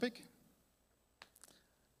Pick.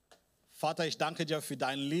 Vater, ich danke dir für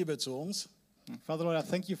deine Liebe zu uns, Father Lord, I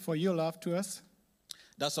thank you for your love to us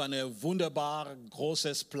dass du ein wunderbar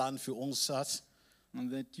großes Plan für uns hast.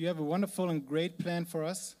 and that you have a wonderful and great plan for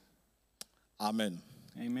us. Amen.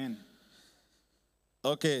 Amen.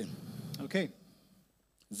 Okay, Okay,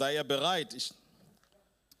 sei ihr bereit?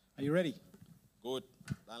 are you ready? Gut,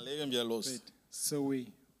 dann legen wir los. Great. So we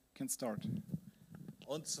can start.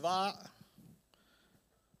 Und zwar,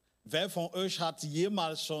 wer von euch hat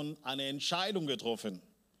jemals schon eine Entscheidung getroffen?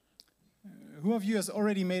 Who of you has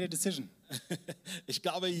already made a decision? Ich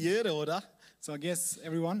glaube, jeder, oder? So I guess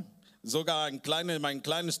everyone. Sogar meine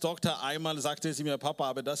kleine Tochter einmal sagte sie mir, Papa,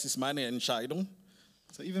 aber das ist meine Entscheidung.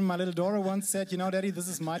 So even my little daughter once said, you know, Daddy, this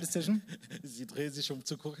is my decision. Sie dreht sich, um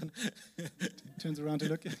zu gucken. Turns around to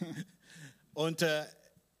look. Und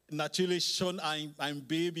natürlich schon ein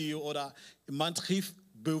Baby oder man trifft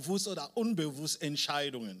bewusst oder unbewusst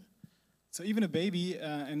Entscheidungen. So even a baby,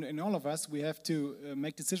 and all of us, we have to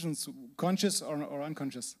make decisions, conscious or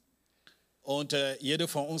unconscious. Und jeder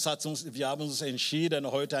von uns wir haben uns entschieden,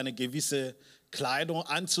 heute eine gewisse Kleidung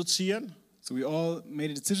anzuziehen, So we all made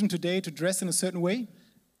a decision today to dress in a certain way.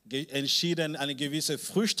 entschieden, eine gewisse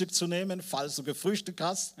Frühstück zu nehmen, falls du gefrühstückt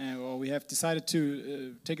hast. Or we have decided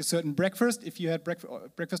to take a certain breakfast if you had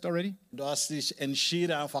breakfast already. Du hast dich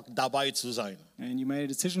entschieden, einfach dabei zu sein. And you made a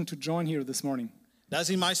decision to join here this morning. Das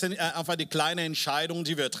sind meistens einfach die kleinen Entscheidungen,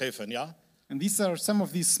 die wir treffen, ja. And these are some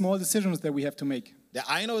of these small decisions that we have to make. Der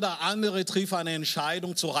eine oder andere trifft eine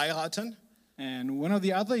Entscheidung zu heiraten. And one or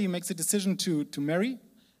the other, he makes a decision to marry.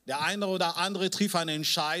 Der eine oder andere trifft eine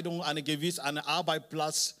Entscheidung, einen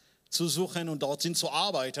Arbeitsplatz zu suchen und dorthin zu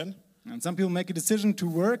arbeiten. And some people make a decision to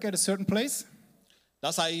work at a certain place.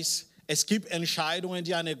 Das heißt, es gibt Entscheidungen,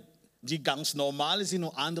 die ganz normal sind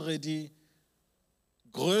und andere, die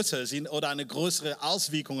größer sind oder eine größere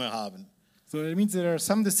Auswirkung haben. So it means there are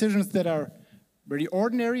some decisions that are very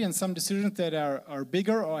ordinary and some decisions that are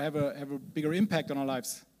bigger or have a bigger impact on our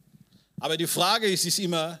lives. Aber die Frage ist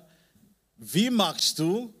immer, wie machst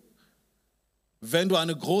du, wenn du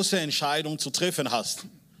eine große Entscheidung zu treffen hast?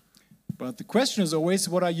 But the question is always,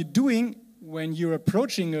 what are you doing when you're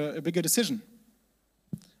approaching a bigger decision?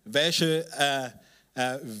 Welche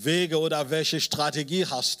Wege oder welche Strategie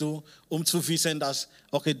hast du, um zu wissen, dass,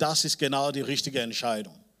 okay, das ist genau die richtige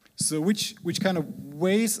Entscheidung? So which kind of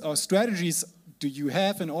ways or strategies do you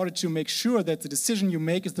have in order to make sure that the decision you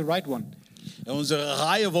make is the right one? In unserer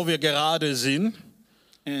Reihe, wo wir gerade sind,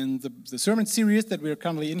 And the sermon series that we're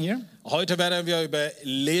currently in here, heute werden wir über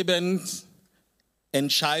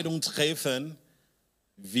Lebensentscheidungen treffen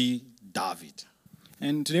wie David.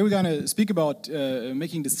 and today we're going to speak about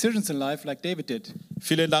making decisions in life like David did.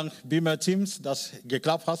 Vielen Dank, Beamer Teams, dass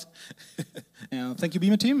geklappt hat. Thank you,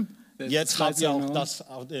 Beamer Team. The Jetzt habt slides ihr are auch now on. das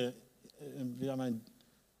auf wir haben ein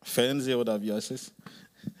Fernseher oder wie heißt es?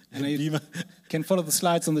 And you Beamer. can follow the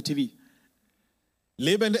slides on the TV.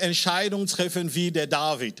 Lebensentscheidungen treffen wie der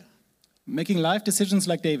David. Making life decisions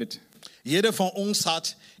like David. Jeder von uns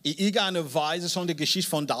hat in irgendeiner Weise schon die Geschichte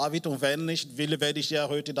von David und wenn nicht, werde ich dir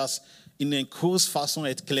heute das in der Kurzfassung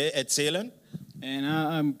erzählen. And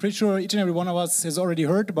I'm pretty sure each and every one of us has already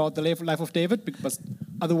heard about the life of David, but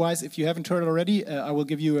otherwise, if you haven't heard it already, I will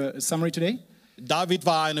give you a summary today. David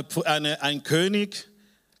war ein König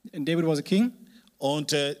And David was a king,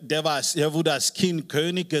 und er wurde als Kind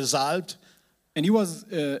König gesalbt, and he was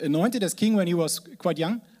anointed as king when he was quite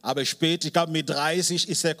young. aber später, ich glaube mit 30,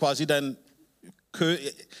 ist er quasi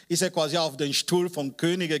auf den Stuhl vom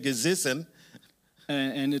König gesessen.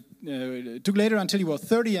 And it took later until he was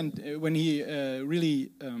 30 and when he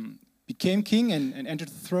really became king and entered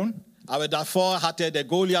the throne. Aber davor hat er der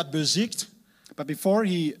Goliath besiegt. But before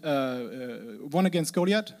he won against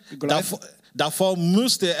Goliath, Davor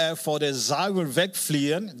musste er vor der Saul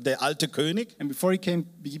wegfliehen, der alte König. and before he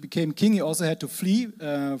became king, he also had to flee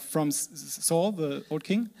from Saul, the old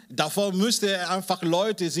king. Davor musste er einfach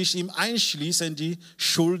Leute sich ihm einschließen, die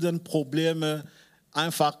Schulden, Probleme,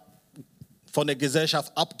 einfach von der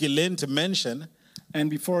Gesellschaft abgelehnte Menschen. And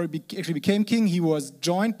before he actually became king, he was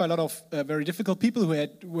joined by a lot of very difficult people who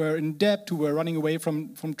were in debt, who were running away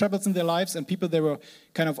from troubles in their lives, and people that were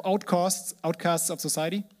kind of outcasts of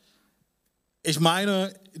society. Ich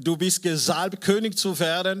meine, du bist gesalbt, König zu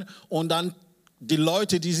werden und dann die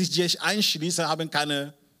Leute, die sich dir einschließen, haben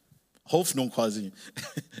keine Hoffnung quasi.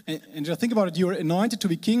 And just think about it, you're anointed to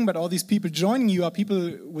be king, but all these people joining you are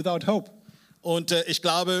people without hope. Und ich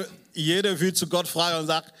glaube, jeder will zu Gott fragen und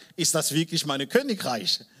sagt, ist das wirklich mein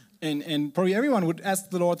Königreich? And probably everyone would ask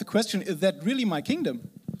the Lord the question, is that really my kingdom?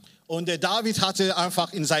 Und der David hatte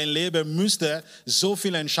einfach in seinem Leben, musste so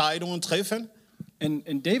viele Entscheidungen treffen.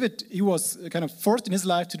 And David, he was kind of forced in his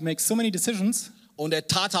life to make so many decisions, Und er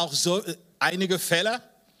tat auch so einige Fehler.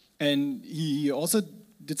 and he also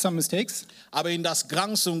did some mistakes. Aber in das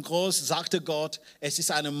Ganze und Groß sagte Gott, es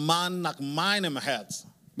ist ein Mann nach meinem Herz.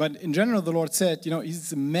 But in general, the Lord said,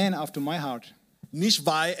 he's a man after my heart. Nicht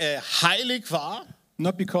weil er heilig war,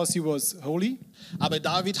 Not because he was holy, aber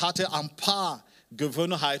David hatte ein paar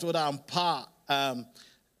Gewohnheiten oder ein paar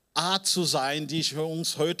Art zu sein, die ich für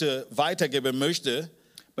uns heute weitergeben möchte.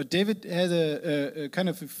 but David had a kind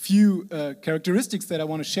of a few characteristics that I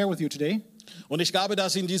want to share with you today. Und ich glaube,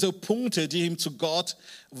 dass in diese Punkte, die ihm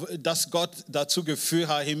dass Gott dazu geführt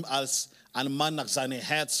hat, ihn als einen Mann nach seinem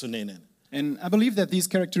Herz zu nennen. And I believe that these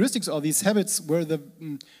characteristics or these habits were the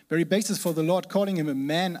very basis for the Lord calling him a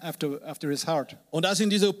man after his heart. Und das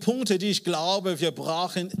sind diese Punkte, die ich glaube,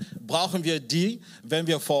 brauchen wir die, wenn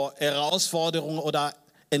wir vor Herausforderungen oder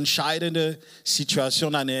entscheidende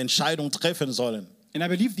Situationen eine Entscheidung treffen sollen. And I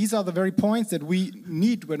believe these are the very points that we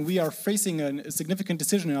need when we are facing a significant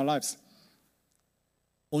decision in our lives.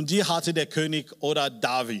 Und die hatte der König oder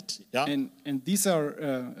David. Ja? And these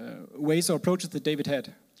are ways or approaches that David had.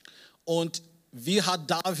 Und wie hat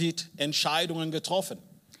David Entscheidungen getroffen?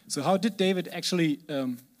 So how did David actually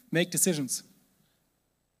make decisions?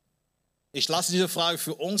 Ich lasse diese Frage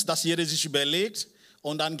für uns, dass jeder sich überlegt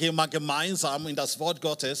und dann gehen wir gemeinsam in das Wort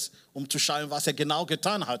Gottes, um zu schauen, was er genau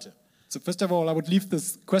getan hatte. So first of all, I would leave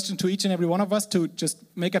this question to each and every one of us to just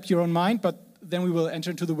make up your own mind, but then we will enter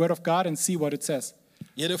into the Word of God and see what it says.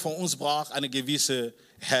 Jeder von uns braucht eine gewisse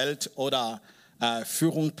Held oder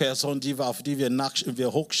Führungsperson, auf die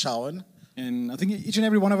wir hochschauen. And I think each and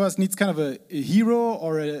every one of us needs kind of a hero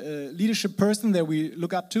or a leadership person that we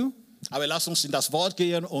look up to. Aber lass uns in das Wort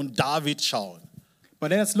gehen und David schauen. But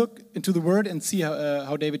let us look into the Word and see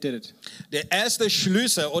how David did it. Der erste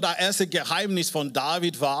Schlüssel oder erste Geheimnis von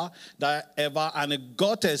David war, dass er war ein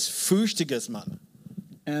gottesfürchtiges Mann.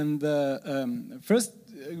 And the first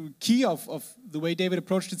key of the way David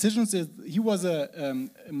approached decisions is he was a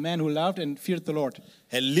man who loved and feared the Lord.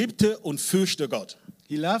 Er liebte und fürchtete Gott.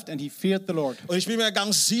 He loved and he feared the Lord. Und ich bin mir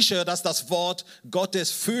ganz sicher, dass das Wort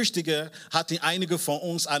Gottesfürchtige hat in einige von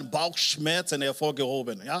uns an Bauchschmerzen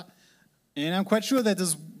hervorgehoben. Ja? And I'm quite sure that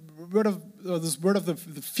this word of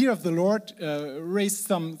the fear of the Lord raised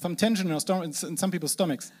some tension in some people's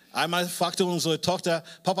stomachs. Einmal fragte unsere Tochter,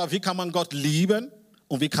 Papa, wie kann man Gott lieben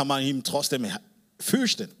und wie kann man ihn trotzdem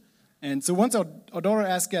fürchten? And so once our daughter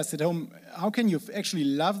asked us at home, how can you actually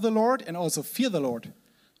love the Lord and also fear the Lord?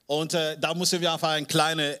 Und da müssen wir einfach ein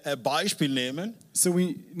kleines Beispiel nehmen. So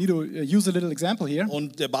we need to use a little example here.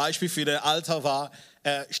 Und der Beispiel für den Alter war,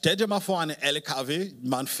 stell dir mal vor, eine LKW,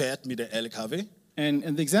 man fährt mit der LKW. And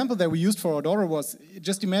the example that we used for our daughter was,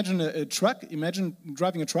 just imagine a truck, imagine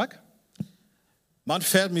driving a truck. Man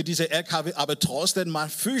fährt mit dieser LKW, aber trotzdem, man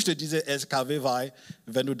fürchtet diese LKW, weil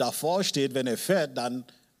wenn du davor stehst, wenn er fährt, dann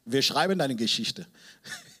wir schreiben deine Geschichte.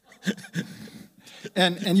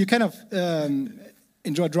 And you kind of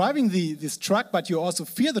enjoy driving this truck, but you also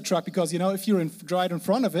fear the truck because, if you're right in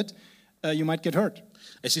front of it, you might get hurt.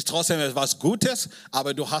 Es ist trotzdem etwas Gutes,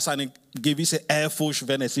 aber du hast eine gewisse Ehrfurcht,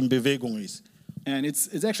 wenn es in Bewegung ist. And it's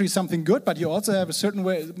actually something good, but you also have a certain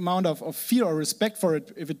amount of fear or respect for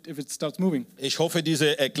it if it starts moving. Ich hoffe,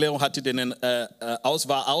 diese Erklärung hat dir den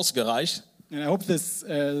Auswahl ausgereicht. And I hope this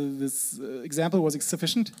example was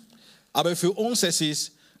sufficient. Aber für uns es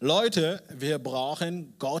ist, Leute, wir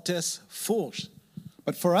brauchen Gottes Furcht.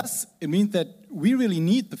 But for us, it means that we really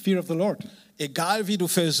need the fear of the Lord. Egal wie du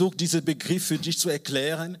versuchst, diesen Begriff für dich zu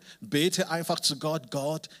erklären, bete einfach zu Gott,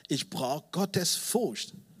 Gott, ich brauche Gottes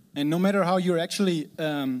Furcht. And no matter how you're actually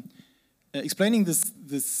explaining this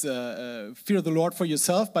fear of the Lord for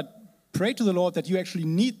yourself, but pray to the Lord that you actually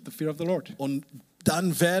need the fear of the Lord. Und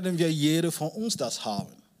dann werden wir jeder von uns das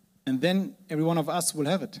haben. And then every one of us will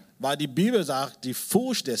have it. Weil die Bibel sagt, die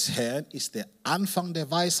Furcht des Herrn ist der Anfang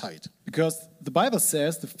der Weisheit. Because the Bible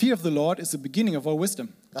says the fear of the Lord is the beginning of all wisdom.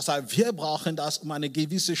 Das heißt, wir brauchen das, um ein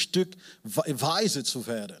gewisses Stück weise zu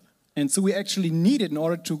werden. And so we actually need it in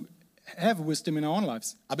order to have wisdom in our own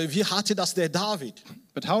lives. Aber wie hatte das der David?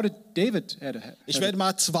 But how did David have Ich it? werde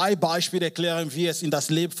mal 2 Beispiele erklären, wie es in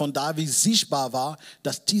das Leben von David sichtbar war,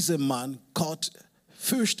 dass dieser Mann Gott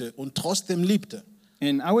fürchte und trotzdem liebte.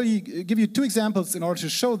 And I will give you 2 examples in order to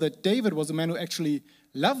show that David was a man who actually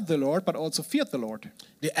loved the Lord, but also feared the Lord.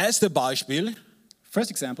 Das erste Beispiel, First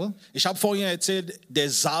example, ich habe vorhin erzählt, der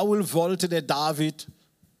Saul wollte der David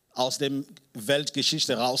aus der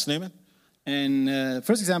Weltgeschichte rausnehmen. and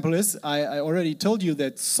first example is, I already told you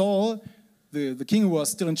that Saul, the king who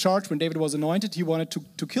was still in charge when David was anointed, he wanted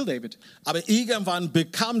to kill David. Aber irgendwann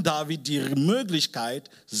bekam David die Möglichkeit,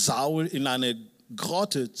 Saul in eine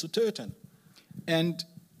Grotte zu töten. And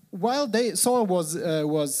while Saul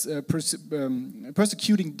was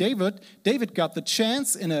persecuting David, David got the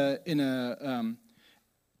chance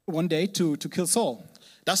one day to kill Saul.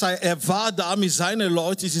 Das heißt, er war da mit seinen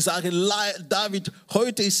Leuten, sie sagen, David,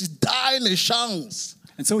 heute ist deine Chance.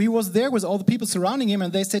 And so he was there with all the people surrounding him,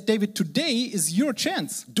 and they said, David, today is your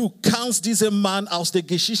chance. Du kannst diesen Mann aus der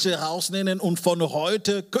Geschichte rausnehmen und von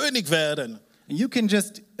heute König werden. And you can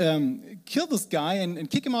just kill this guy and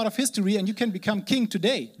kick him out of history, and you can become king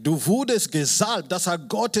today. Du wurdest gesalbt, das hat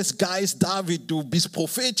Gottes Geist, David, du bist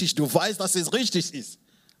prophetisch, du weißt, dass es richtig ist.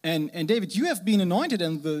 And David, you have been anointed,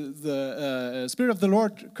 and the Spirit of the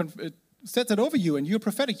Lord sets it over you, and you're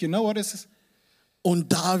prophetic. You know what is.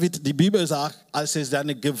 Und David, die Bibel sagt, als er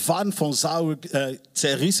seine Gewand von Saul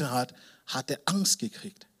zerrissen hat, hat er Angst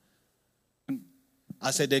gekriegt.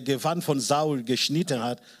 Als er das Gewand von Saul geschnitten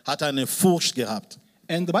hat, hat er eine Furcht gehabt.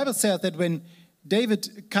 And the Bible says that when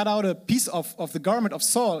David cut out a piece of the garment of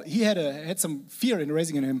Saul, he had some fear in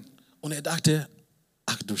raising in him. Und er dachte,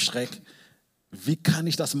 ach du Schreck, wie kann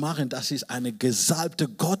ich das machen? Das ist eine gesalbte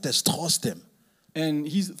Gottes trotzdem. And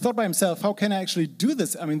he thought by himself, how can I actually do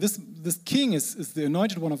this? I mean, this king is the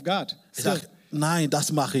anointed one of God. Er sagt, nein,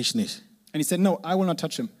 das mache ich nicht. And he said, no, I will not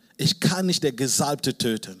touch him. Ich kann nicht der Gesalbte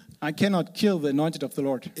töten. I cannot kill the anointed of the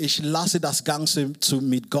Lord. Ich lasse das Ganze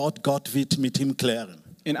mit Gott. Gott wird mit ihm klären.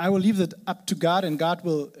 And I will leave that up to God, and God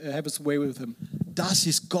will have his way with him. Das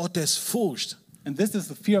ist Gottes Furcht. And this is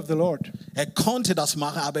the fear of the Lord. Er konnte das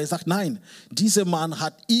machen, aber er sagt, nein, dieser Mann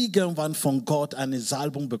hat irgendwann von Gott eine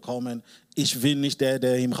Salbung bekommen. Ich will nicht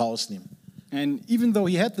der ihn rausnimmt. And even though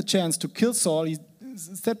he had the chance to kill Saul, he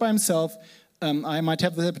said by himself, I might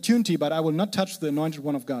have the opportunity, but I will not touch the anointed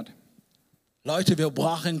one of God. Leute, wir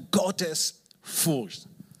brauchen Gottes Furcht.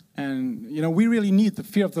 And, we really need the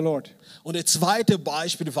fear of the Lord. Und das zweite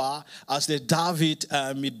Beispiel war, als der David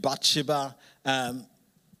mit Bathsheba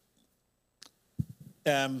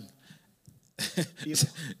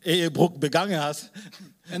Ehebruch begangen hat.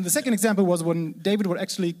 And the second example was when David was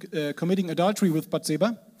actually committing adultery with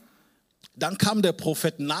Bathsheba. Dann kam der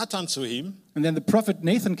Prophet Nathan zu ihm. And then the prophet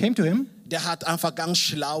Nathan came to him. Der hat einfach ganz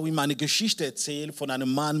schlau ihm eine Geschichte erzählt von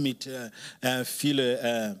einem Mann mit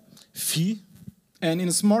viele Vieh. And in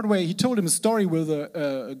a smart way, he told him a story with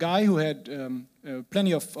a guy who had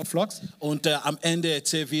plenty of flocks. Und am Ende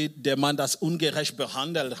erzählt, wie der Mann das ungerecht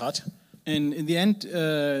behandelt hat. And in the end,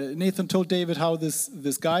 Nathan told David how this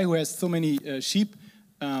guy who has so many sheep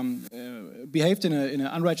behaved in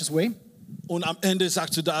an unrighteous way. Und am Ende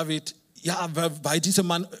sagt zu David, ja, wer bei diesem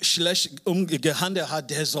Mann schlecht gehandelt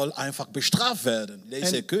hat, der soll einfach bestraft werden. Der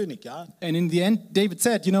ist der König, ja. And in the end, David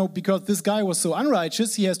said, because this guy was so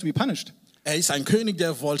unrighteous, he has to be punished. Er ist ein König,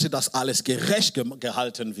 der wollte, dass alles gerecht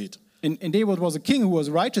gehalten wird. And David was a king who was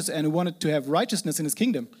righteous and who wanted to have righteousness in his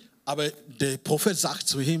kingdom. Aber der Prophet sagt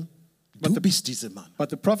zu ihm, du bist dieser Mann.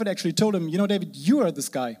 But the prophet actually told him, David, you are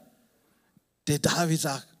this guy. Der David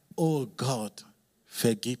sagt, oh Gott,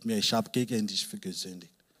 vergib mir, ich habe gegen dich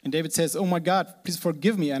gesündigt. And David says, oh my God, please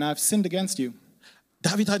forgive me, and I've sinned against you.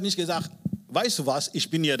 David hat nicht gesagt, weißt du was, ich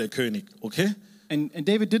bin ja der König, okay? And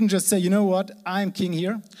David didn't just say, you know what, I'm king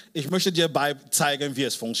here. Ich möchte dir zeigen, wie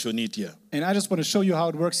es funktioniert hier. And I just want to show you how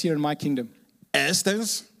it works here in my kingdom.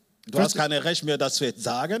 Erstens, du hast keine Recht mehr, das zu jetzt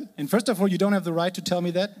sagen. And first of all, you don't have the right to tell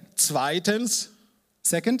me that. Zweitens,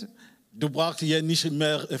 Second, du brauchst hier nicht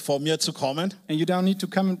mehr vor mir zu kommen. and you don't need to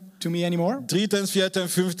come to me anymore. Drittens,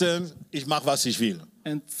 viertens, fünftens, ich mache, was ich will.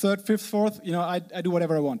 And third, fifth, fourth, I do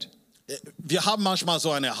whatever I want. Wir haben manchmal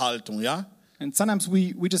so eine Haltung, ja? And sometimes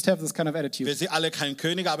we just have this kind of Wir attitude. sind alle kein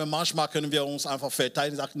König, aber manchmal können wir uns einfach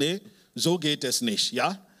verteidigen und sagen, nee, so geht es nicht,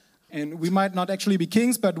 ja? And we might not actually be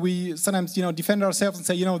kings, but we sometimes, defend ourselves and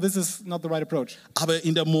say, this is not the right approach. Aber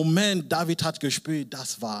in dem Moment, David hat gespürt,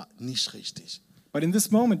 das war nicht richtig. But in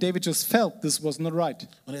this moment, David just felt this was not right.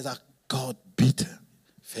 Und er sagt, Gott, bitte,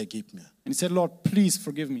 vergib mir. And he said, Lord, please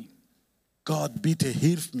forgive me. Gott, bitte,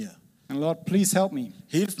 hilf mir. And Lord, please help me.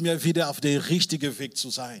 Hilf mir, wieder auf dem richtigen Weg zu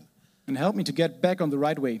sein. And help me to get back on the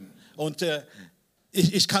right way. Und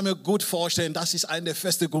ich kann mir gut vorstellen, das ist einer der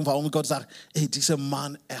festen Gründe, warum Gott sagt, ey, dieser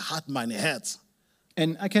Mann, er hat mein Herz.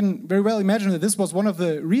 And I can very well imagine that this was one of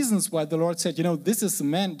the reasons why the Lord said, this is a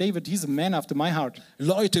man, David, he's a man after my heart.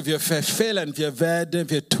 Leute, wir verfehlen,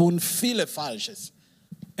 wir tun viele Falsches.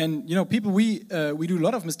 And, people, we do a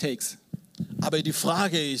lot of mistakes. Aber die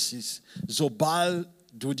Frage ist, sobald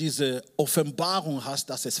du diese Offenbarung hast,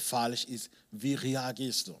 dass es falsch ist, wie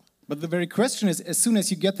reagierst du? But the very question is, as soon as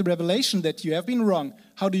you get the revelation that you have been wrong,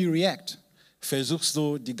 how do you react? Versuchst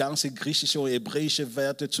du, die ganze griechische und hebräische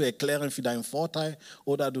Werte zu erklären für deinen Vorteil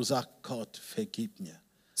oder du sagst, Gott, vergib mir.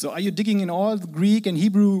 So are you digging in all the Greek and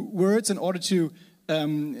Hebrew words in order to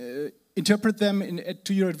interpret them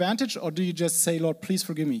to your advantage, or do you just say, Lord, please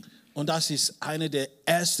forgive me? Und das ist einer der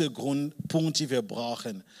ersten Grundpunkte, die wir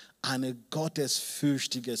brauchen. Ein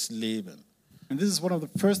gottesfürchtiges Leben. And this is one of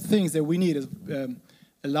the first things that we need, is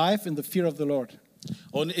a life in the fear of the Lord.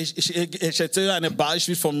 Und ich erzähle ein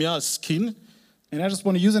Beispiel von mir als Kind. And I just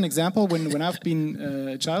want to use an example when I've been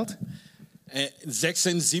a child.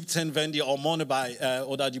 16, 17, wenn die Hormone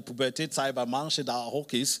oder die Pubertätzeit bei manchen da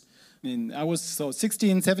hoch ist. I was so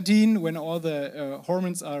 16, 17 when all the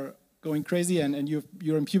hormones are going crazy and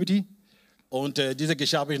you're in puberty. Und diese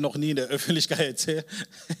Geschichte habe ich noch nie in der Öffentlichkeit erzählt.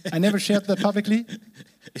 I never shared that publicly.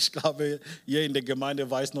 Ich glaube, hier in der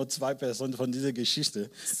Gemeinde weiß nur 2 Personen von dieser Geschichte.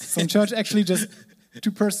 So in church, actually, just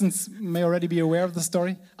 2 persons may already be aware of the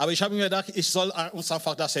story. Aber ich habe mir gedacht, ich soll uns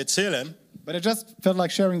einfach das erzählen. But I just felt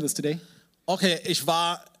like sharing this today. Okay, ich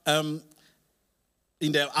war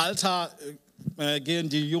in dem Alter, gehen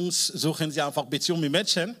die Jungs, suchen sie einfach Beziehungen mit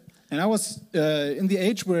Mädchen. And I was in the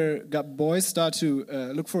age where boys start to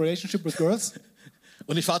look for a relationship with girls.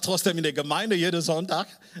 Und ich war trotzdem in der Gemeinde jeden Sonntag.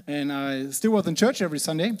 And I still was in church every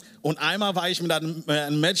Sunday. Und einmal war ich mit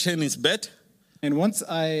einem Mädchen ins Bett. And once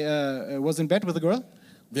I was in bed with a girl.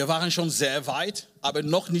 Wir waren schon sehr weit, aber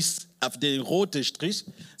noch nicht auf den roten Strich.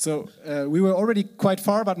 So we were already quite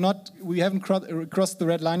far, but we haven't crossed the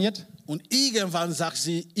red line yet. Und irgendwann sagt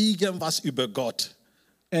sie irgendwas über Gott.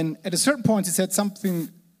 And at a certain point, she said something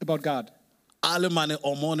about God. Alle meine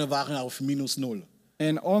Hormone waren auf -0.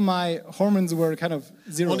 And all my hormones were kind of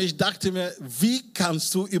zero. Und ich dachte mir, wie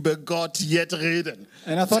kannst du über Gott jetzt reden?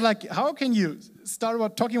 And I thought, like, how can you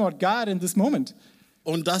start talking about God in this moment?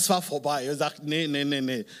 Und das war vorbei. Er sagt,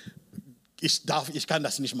 nee. Ich kann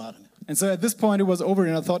das nicht machen. And so at this point it was over,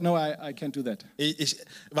 and I thought, no, I can't do that.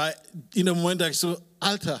 Weil in dem Moment dachte ich so,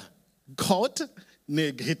 Alter, Gott?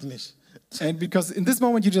 Nee, geht nicht. And because in this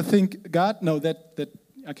moment you just think, God, no, that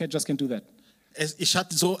I just can't do that. Ich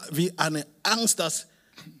hatte so wie eine Angst, dass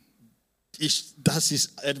das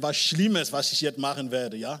ist etwas Schlimmes, was ich jetzt machen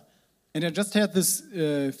werde, ja. And I just had this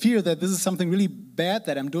fear that this is something really bad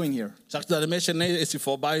that I'm doing here. Sagte der Mädchen, nee, ist sie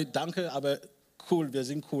vorbei, danke, aber cool, wir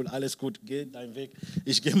sind cool, alles gut, geh deinen Weg,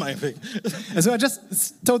 ich gehe meinen Weg. And so I just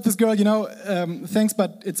told this girl, thanks,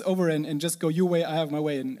 but it's over, and just go your way, I have my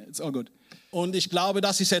way, and it's all good. Und ich glaube,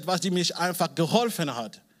 das ist etwas, die mich einfach geholfen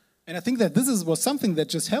hat. And I think that was something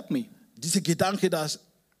that just helped me. Dieser Gedanke, dass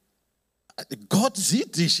Gott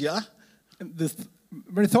sieht dich, ja? The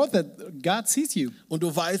very thought that God sees you. Und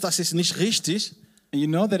du weißt, das ist nicht richtig. And you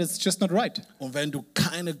know that it's just not right. Und wenn du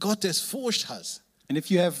keine Gottesfurcht hast, and if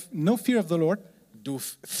you have no fear of the Lord, du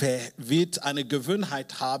wirst eine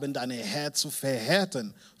Gewohnheit haben, dein Herz zu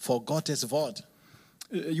verhärten vor Gottes Wort.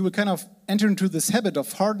 You will kind of enter into this habit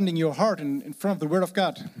of hardening your heart in front of the Word of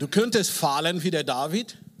God. Du könntest fallen wie der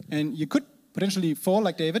David. And you could potentially fall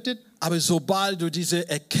like David did. Aber sobald du diese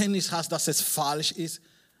Erkenntnis hast, dass es falsch ist,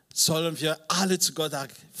 sollen wir alle zu Gott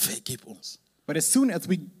sagen, vergib uns. But as soon as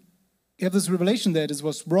we have this revelation that it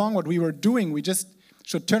was wrong what we were doing, we just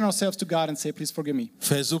should turn ourselves to God and say, please forgive me.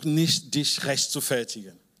 Versuch nicht, dich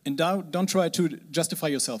rechtfertigen. And don't try to justify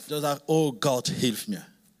yourself. Du sagst, oh Gott, hilf mir.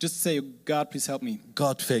 Just say, God, please help me.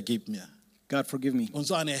 Gott, vergib mir. God, forgive me. Und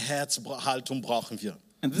so eine Herzhaltung brauchen wir.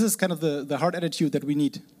 And this is kind of the heart attitude that we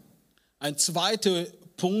need. Ein zweiter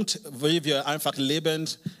Punkt, wie wir einfach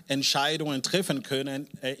lebend Entscheidungen treffen können,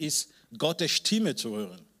 ist, Gottes Stimme zu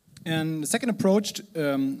hören. And the second approach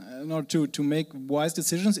in order to make wise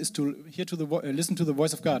decisions is to listen to the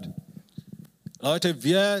voice of God. Leute,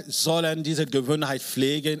 wir sollen diese Gewohnheit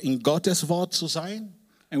pflegen, in Gottes Wort zu sein.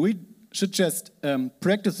 And we should just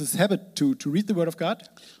practice this habit to read the Word of God.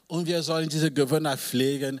 Und wir sollen diese Gewohnheit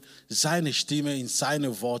pflegen, seine Stimme in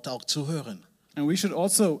seine Worte auch zu hören. And we should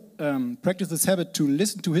also practice this habit to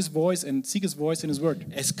listen to His voice and seek His voice in His Word.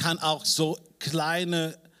 Es kann auch so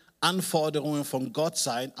kleine Anforderungen von Gott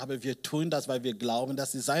sein, aber wir tun das, weil wir glauben,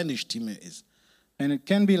 dass es seine Stimme ist. And it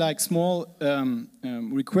can be like small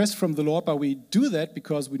requests from the Lord, but we do that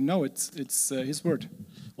because we know it's His Word,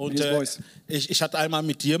 Und His voice. ich hatte einmal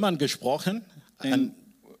mit jemandem gesprochen, And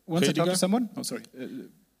once I talked to someone,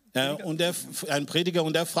 ein Prediger,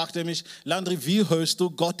 und der fragte mich, Landry, wie hörst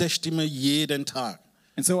du Gottes Stimme jeden Tag?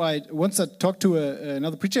 And so once I talked to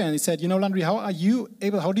another preacher, and he said, Landry, how do you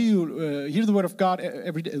hear the word of God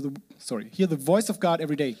every day? Hear the voice of God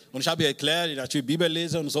every day? Und ich habe erklärt, ich natürlich Bibel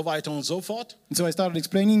lese und so weiter und so fort. And so I started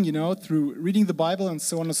explaining, through reading the Bible and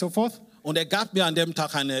so on and so forth. Und er gab mir an dem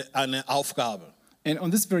Tag eine Aufgabe. And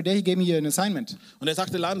on this very day, he gave me an assignment. Und er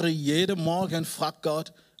sagte, Landry, jeden Morgen fragt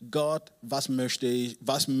Gott, Gott, was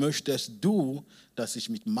möchtest du, dass ich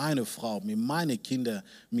mit meiner Frau, mit meinen Kindern,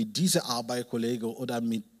 mit dieser Arbeitskollege oder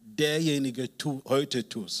mit derjenige heute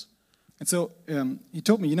tust? And so he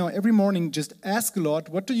told me, every morning just ask the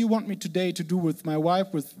Lord, what do you want me today to do with my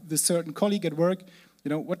wife, with this certain colleague at work?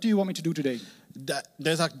 What do you want me to do today?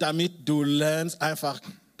 Der sagt, damit du lernst einfach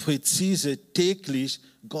präzise täglich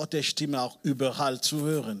Gottes Stimme auch überall zu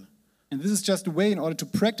hören. And this is just a way in order to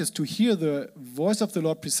practice, to hear the voice of the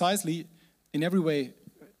Lord precisely in every way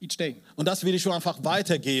each day. Und das will ich schon einfach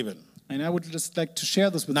weitergeben. And I would just like to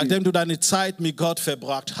share this with you. Nachdem du deine Zeit mit Gott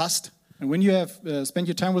verbracht hast, And when you have spent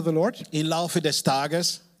your time with the Lord im Laufe des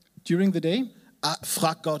Tages, during the day,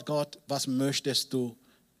 frag Gott, was möchtest du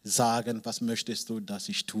sagen, was möchtest du, dass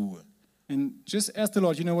ich tue? and just ask the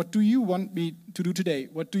Lord, what do you want me to do today?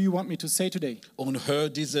 What do you want me to say today? Und hör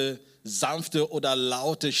diese sanfte oder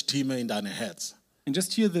laute Stimme in deinem Herz. And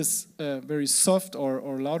just hear this very soft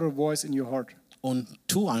or louder voice in your heart. Und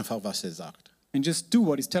tu einfach, was er sagt. And just do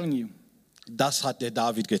what he's telling you. Das hat der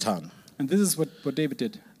David getan. And this is what David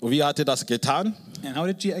did. Und wie hat er das getan? And how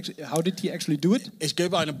did he actually do it? Ich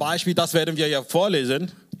gebe ein Beispiel, das werden wir ja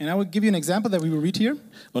vorlesen. And I will give you an example that we will read here.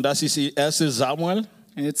 Und das ist in 1. Samuel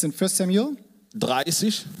And it's in 1 Samuel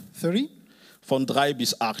 30, 30, von 3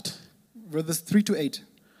 bis 8. verses 3 to 8.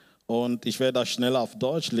 Und ich werde das schnell auf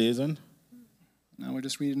Deutsch lesen. Now we'll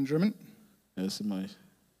just read it in German.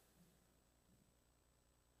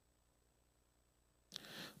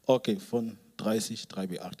 Okay, von 30, 3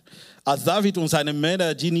 bis 8. Als David und seine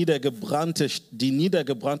Männer die niedergebrannte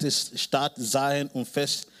Stadt sahen und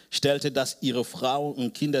feststellte, dass ihre Frauen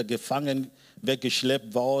und Kinder gefangen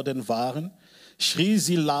weggeschleppt worden waren, schrie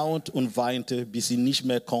sie laut und weinte, bis sie nicht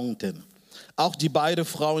mehr konnten. Auch die beiden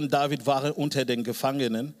Frauen David waren unter den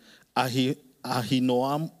Gefangenen,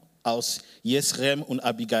 Ahinoam aus Jesrem und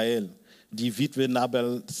Abigail, die Witwe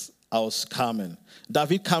Nabals aus Karmel.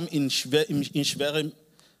 David kam in schwere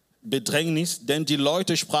Bedrängnis, denn die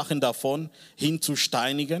Leute sprachen davon, ihn zu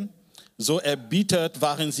steinigen. So erbittert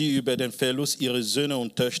waren sie über den Verlust ihrer Söhne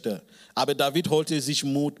und Töchter. Aber David holte sich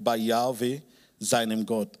Mut bei Jahwe, seinem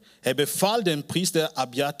Gott. Er befahl dem Priester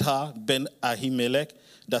Abiathar ben Ahimelech,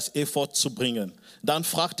 das Ephod zu bringen. Dann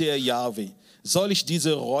fragte er Jahwe, soll ich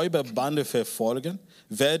diese Räuberbande verfolgen?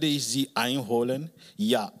 Werde ich sie einholen?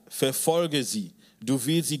 Ja, verfolge sie. Du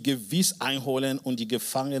willst sie gewiss einholen und die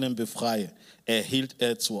Gefangenen befreien, erhielt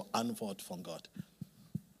er zur Antwort von Gott.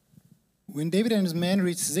 When David and his men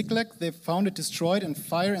reached Ziklag, they found it destroyed and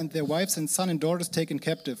fire and their wives and sons and daughters taken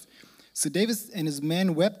captive. So David and his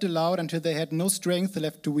men wept aloud until they had no strength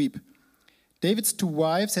left to weep. David's 2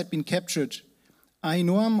 wives had been captured,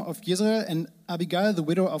 Ahinoam of Jezreel and Abigail, the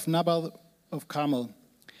widow of Nabal of Carmel.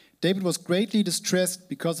 David was greatly distressed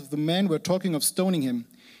because of the men were talking of stoning him.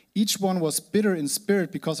 Each one was bitter in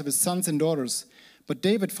spirit because of his sons and daughters. But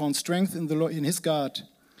David found strength in his God.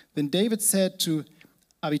 Then David said to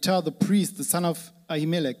Abiathar the priest, the son of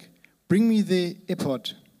Ahimelech, bring me the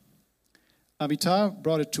ephod. Abiathar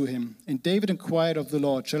brought it to him, and David inquired of the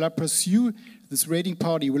Lord, shall I pursue this raiding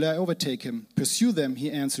party? Will I overtake him? Pursue them,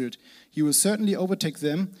 he answered. You will certainly overtake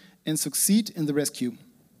them and succeed in the rescue.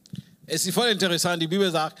 Es ist voll interessant, die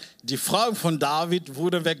Bibel sagt, die Frauen von David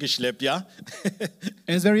wurden weggeschleppt, ja? And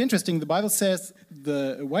it's very interesting, the Bible says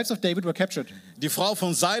the wives of David were captured. Die Frau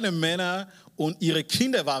von seinen Männern und ihre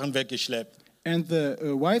Kinder waren weggeschleppt. And the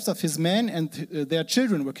wives of his men and their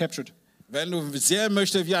children were captured. Wenn du sehr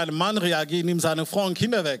möchtest, wie ein Mann reagiert, nimm seine Frau und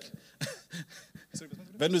Kinder weg.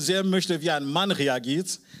 Wenn du sehr möchtest, wie ein Mann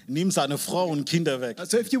reagiert, nimm seine Frau und Kinder weg.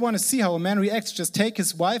 So if you want to see how a man reacts, just take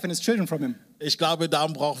his wife and his children from him. Ich glaube,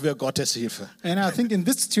 darum brauchen wir Gottes Hilfe. And I think in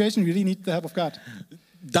this situation, we really need the help of God.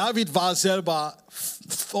 David war selber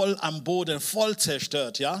voll am Boden, voll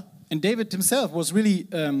zerstört, ja? And David himself was really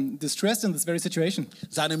distressed in this very situation.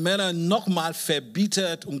 Seine Männer nochmal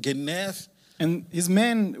verbittert und genervt. And his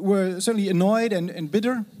men were certainly annoyed and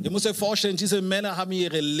bitter. Ihr müsst euch vorstellen, diese Männer haben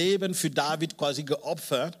ihre Leben für David quasi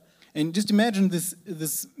geopfert. And just imagine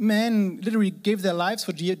this man literally gave their lives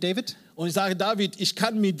for David. Und ich sage, David, ich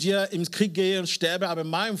kann mit dir im Krieg gehen und sterben, aber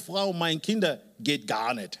meine Frau und meine Kinder geht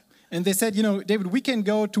gar nicht. And they said, David, we can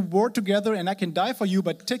go to war together and I can die for you,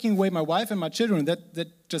 but taking away my wife and my children, that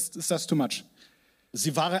just is just too much.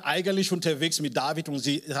 Sie waren eigentlich unterwegs mit David und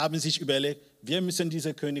sie haben sich überlegt, wir müssen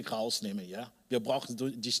diesen König rausnehmen, ja? Wir brauchen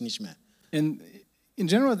dich nicht mehr. And in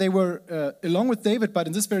general, they were along with David, but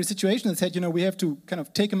in this very situation, they said, we have to kind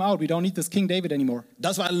of take him out. We don't need this King David anymore.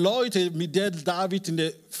 Das waren Leute, mit denen David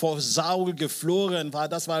vor Saul geflohen war.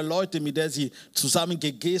 Das waren Leute, mit denen sie zusammen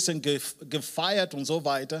gegessen, gefeiert und so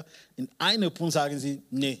weiter. In einem Punkt sagen sie,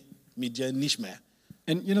 nee, mit dir nicht mehr.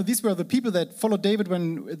 And you know, these were the people that followed David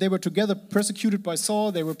when they were together persecuted by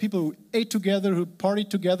Saul. They were people who ate together, who partied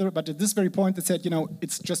together, but at this very point they said, you know,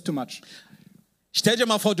 it's just too much. Stell dir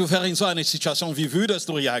mal vor, du wärst in so einer Situation, wie würdest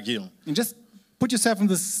du reagieren? And just put yourself in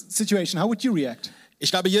this situation. How would you react? Ich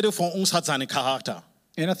glaube, jeder von uns hat seinen Charakter.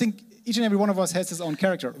 And I think each and every one of us has his own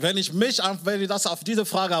character. Wenn ich das auf diese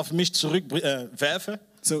Frage auf mich zurückwerfe,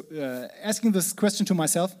 So asking this question to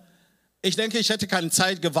myself, ich denke, ich hätte keine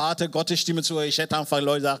Zeit gewartet, Gottes Stimme zu hören. Ich hätte einfach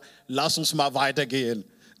Leute gesagt, lass uns mal weitergehen.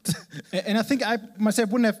 and I think I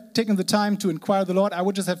myself wouldn't have taken the time to inquire the Lord. I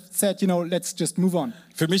would just have said, you know, let's just move on.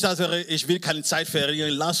 Für mich das wäre, ich will keine Zeit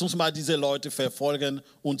verlieren. Lass uns mal diese Leute verfolgen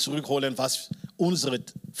und zurückholen, was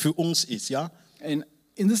für uns ist, ja? And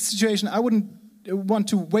in this situation, I wouldn't want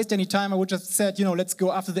to waste any time. I would just said, you know, let's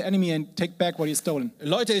go after the enemy and take back what he's stolen.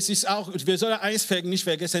 Leute, es ist auch, wir sollen eins nicht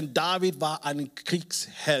vergessen, David war ein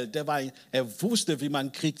Kriegsheld. Er wusste, wie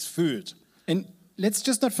man Krieg führt. And let's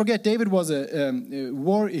just not forget, David was a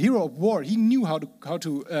hero of war. He knew how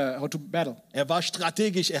to battle. Er war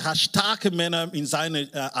strategisch, er hat starke Männer in seiner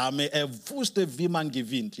Armee. Er wusste, wie man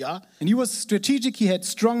gewinnt, ja? And he was strategic. He had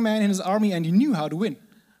strong men in his army, and he knew how to win.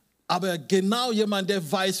 Aber genau jemand, der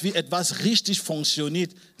weiß, wie etwas richtig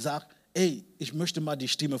funktioniert, sagt, ey, ich möchte mal die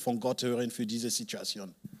Stimme von Gott hören für diese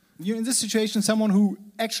Situation. You in this situation, someone who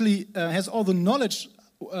actually has all the knowledge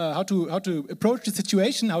how to approach the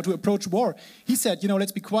situation, how to approach war. He said, you know,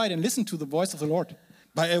 let's be quiet and listen to the voice of the Lord.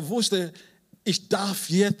 Weil er wusste, ich darf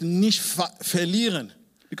jetzt nicht verlieren.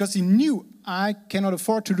 Because he knew I cannot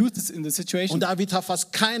afford to lose this in the situation. Und David hat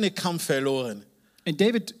fast keinen Kampf verloren. And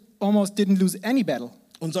David almost didn't lose any battle.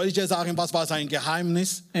 Und soll ich dir sagen, was war sein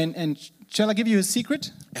Geheimnis? And shall I give you his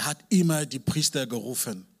secret? Er hat immer die Priester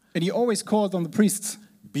gerufen. And he always called on the priests.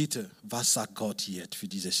 Bitte, was sagt Gott jetzt für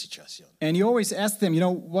diese Situation? And he always asked them, you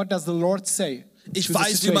know, what does the Lord say? Ich to the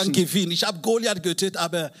weiß, wie man situation? gewinnt. Ich habe Goliath getötet,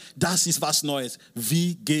 aber das ist was Neues.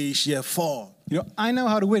 Wie gehe ich hier vor? You know, I know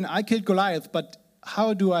how to win. I killed Goliath, but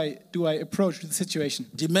how do I approach the situation?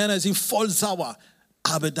 Die Männer sind voll sauer.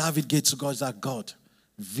 Aber David geht zu Gott und sagt, Gott,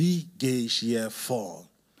 wie gehe ich hier vor?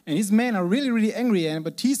 And his men are really, really angry,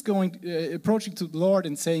 but he's going, approaching to the Lord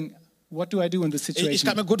and saying, what do I do in this Ich situation?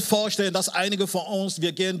 kann mir gut vorstellen, dass einige von uns,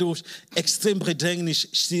 wir gehen durch extrem bedrängliche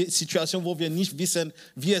Situationen, wo wir nicht wissen,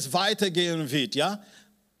 wie es weitergehen wird, ja?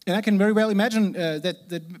 And I can very well imagine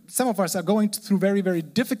that some of us are going through very, very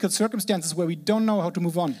difficult circumstances where we don't know how to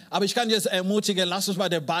move on. Aber ich kann dir jetzt ermutigen, lass uns mal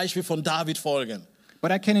dem Beispiel von David folgen.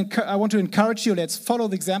 But I want to encourage you, let's follow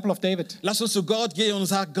the example of David. Lass uns zu Gott gehen und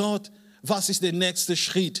sagen, Gott, was ist der nächste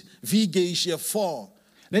Schritt? Wie gehe ich hier vor?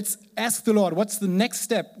 Let's ask the Lord, what's the next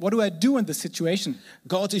step? What do I do in this situation?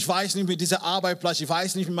 Gott, ich weiß nicht mit dieser Arbeitsplatz, ich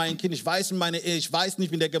weiß nicht mit meinem Kind, ich weiß nicht mit meiner Ehe, ich weiß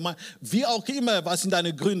nicht mit der Gemeinde. Wie auch immer, was sind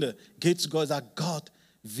deine Gründe? Geh zu Gott und sag, Gott,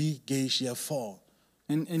 wie gehe ich hier vor?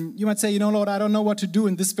 And you might say, you know, Lord, I don't know what to do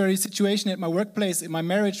in this very situation at my workplace, in my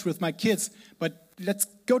marriage with my kids. But let's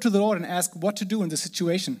go to the Lord and ask what to do in this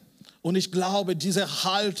situation. Und ich glaube, diese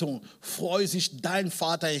Haltung freut sich dein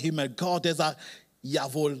Vater im Himmel, Gott, der sagt,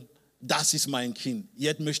 jawohl, das ist mein Kind.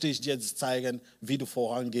 Jetzt möchte ich dir zeigen, wie du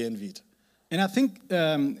vorangehen wirst. And I think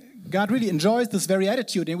God really enjoys this very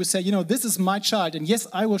attitude. And we say, you know, this is my child. And yes,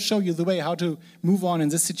 I will show you the way how to move on in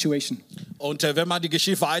this situation. Und wenn man die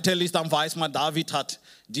Geschichte weiterliest, dann weiß man, David hat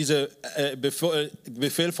diesen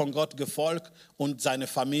Befehl von Gott gefolgt und seine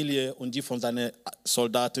Familie und die von seinen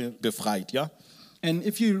Soldaten befreit, ja? And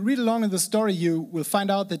if you read along in the story, you will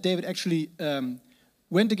find out that David actually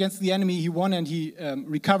went against the enemy. He won and he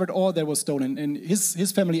recovered all that was stolen, and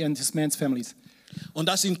his family and his men's families. Und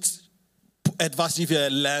das sind etwas, die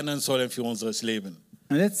wir lernen sollen für unser Leben.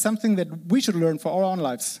 And that's something that we should learn for our own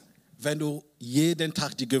lives. Wenn du jeden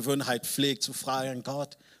Tag die Gewohnheit pflegst, zu fragen,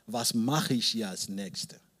 Gott, was mache ich hier als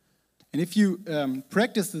Nächste? And if you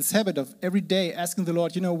practice this habit of every day asking the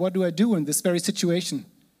Lord, you know, what do I do in this very situation?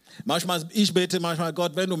 Manchmal, ich bete manchmal,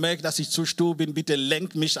 Gott, wenn du merkst, dass ich zu stur bin, bitte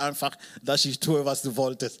lenk mich einfach, dass ich tue, was du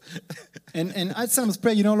wolltest. And I sometimes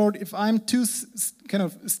pray, you know, Lord, if I'm too kind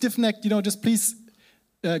of stiff-necked, you know, just please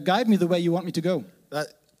guide me the way you want me to go.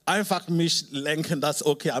 Einfach mich lenken, dass,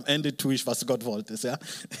 okay, am Ende tue ich, was Gott wollte. Ja?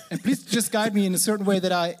 And please just guide me in a certain way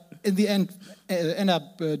that I, in the end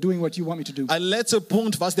up doing what you want me to do. Ein letzter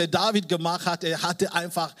Punkt, was der David gemacht hat, er hatte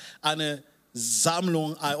einfach eine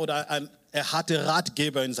Sammlung oder er hatte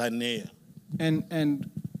Ratgeber in seiner Nähe. And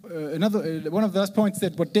one of the last points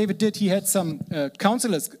that what David did, he had some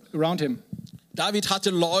counselors around him. David hatte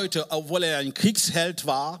Leute, obwohl er ein Kriegsheld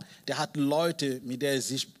war, der hat Leute, mit denen er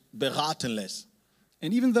sich beraten lässt.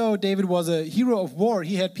 And even though David was a hero of war,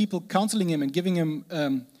 he had people counseling him and giving him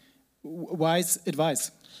wise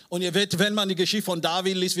advice. Und ihr wisst, wenn man die Geschichte von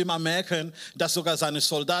David liest, will man merken, dass sogar seine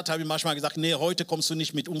Soldaten haben ihm manchmal gesagt, nee, heute kommst du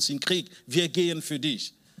nicht mit uns in den Krieg, wir gehen für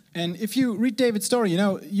dich. And if you read David's story,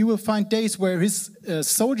 you will find days where his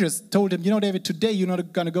soldiers told him, David, today you're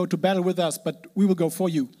not going to go to battle with us, but we will go for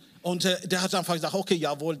you. Und der hat einfach gesagt, okay,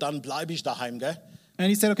 jawohl, dann bleibe ich daheim, gell? And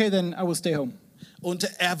he said, okay, then I will stay home. Und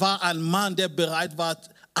er war ein Mann, der bereit war,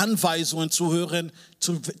 Anweisungen zu hören,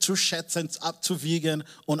 zu schätzen, abzuwiegen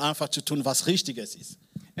und einfach zu tun, was Richtiges ist.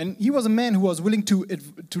 And he was a man who was willing to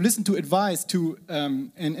listen to advice,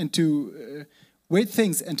 and to weigh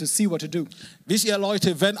things and to see what to do. Wisst ihr,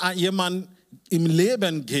 Leute, wenn jemand im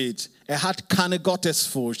Leben geht, er hat keine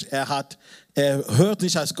Gottesfurcht, er hört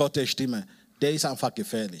nicht als Gottes Stimme, der ist einfach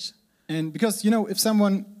gefährlich. And because, if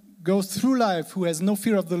someone goes through life who has no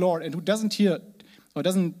fear of the Lord and who doesn't hear or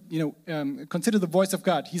doesn't, consider the voice of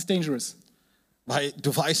God, he's dangerous. Weil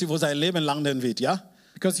du weißt, wo sein Leben landen wird, ja?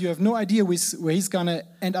 Because you have no idea where he's going to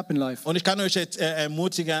end up in life. Und ich kann euch jetzt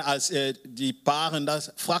ermutigen, als die Paaren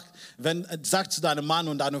das fragt, sagt zu deinem Mann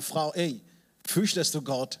und deiner Frau, ey, fürchtest du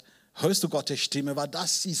Gott, hörst du Gottes Stimme, weil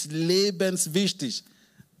das ist lebenswichtig.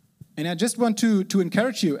 And I just want to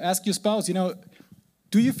encourage you, ask your spouse,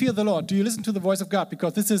 do you fear the Lord? Do you listen to the voice of God?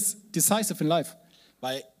 Because this is decisive in life.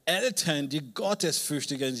 Weil Eltern, die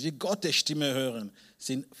Gottesfürchtigen, die Gottes Stimme hören,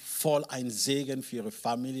 sind voll ein Segen für ihre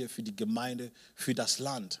Familie, für die Gemeinde, für das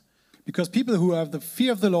Land. Because people who have the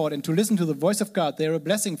fear of the Lord and to listen to the voice of God, they are a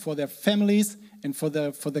blessing for their families and for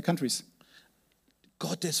their countries.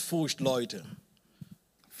 Gottesfurcht, Leute.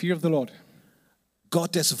 Fear of the Lord.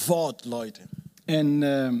 Gottes Wort, Leute. And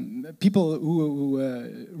people who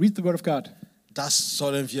read the word of God. Das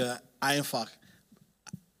sollen wir einfach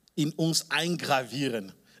in uns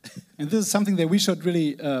eingravieren. And this is something that we should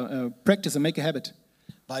really practice and make a habit.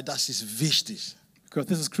 Weil das ist wichtig. Because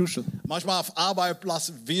this is crucial. Manchmal auf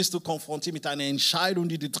Arbeitsplatz wirst du konfrontiert mit einer Entscheidung,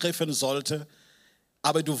 die du treffen solltest,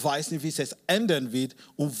 aber du weißt nicht, wie es jetzt enden wird.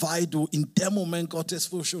 Und weil du in dem Moment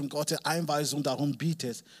Gottes Wunsch und Gottes Einweisung darum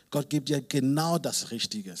bietest, Gott gibt dir genau das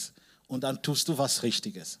Richtige. Und dann tust du was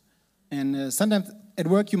Richtiges. And sometimes at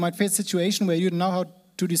work you might face a situation where you don't know how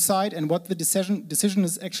to decide and what the decision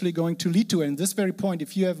is actually going to lead to. And at this very point,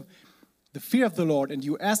 if you have the fear of the Lord and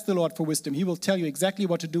you ask the Lord for wisdom, He will tell you exactly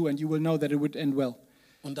what to do and you will know that it would end well.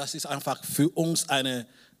 Und das ist einfach für uns eine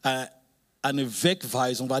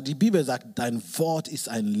Wegweisung, weil die Bibel sagt, dein Wort ist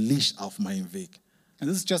ein Licht auf meinem Weg. And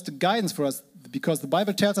this is just a guidance for us because the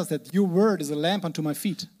Bible tells us that your word is a lamp unto my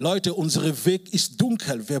feet. Leute, unser Weg ist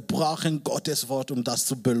dunkel. Wir brauchen Gottes Wort, um das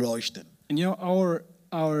zu beleuchten. And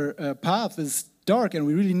our path is dark and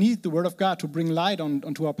we really need the word of God to bring light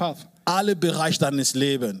onto our path. Alle Bereiche deines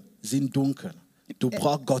Lebens sind dunkel. Du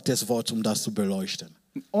brauchst Gottes Wort, um das zu beleuchten.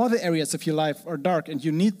 All the areas of your life are dark and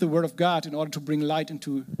you need the word of God in order to bring light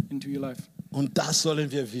into your life. Und das sollen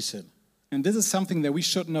wir wissen. And this is something that we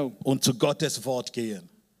should know. Und zu Gottes Wort gehen.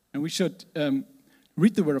 And we should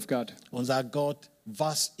read the word of God. Und sagen, Gott,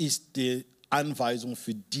 was ist die Anweisung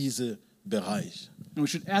für diesen Bereich? And we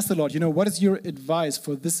should ask the Lord, what is your advice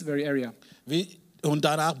for this very area? Und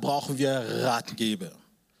danach brauchen wir Ratgeber.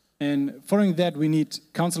 And following that, we need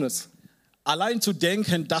counselors. Allein zu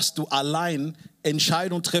denken, dass du allein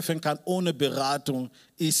Entscheidungen treffen kannst ohne Beratung,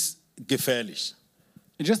 ist gefährlich.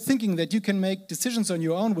 And just thinking that you can make decisions on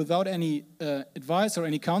your own without any advice or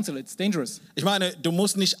any counsel, it's dangerous. Ich meine, du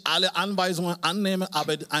musst nicht alle Anweisungen annehmen,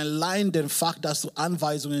 aber allein der Fakt, dass du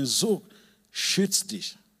Anweisungen suchst, schützt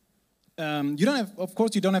dich. You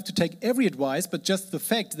don't have to take every advice, but just the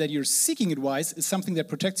fact that you're seeking advice is something that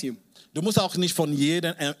protects you. Du musst auch nicht von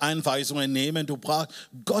jeder Anweisung nehmen. Du brauchst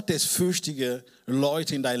gottesfürchtige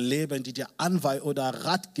Leute in deinem Leben, die dir Anweisungen oder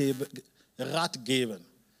Rat geben.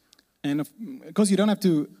 And of course, you don't have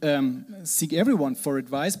to seek everyone for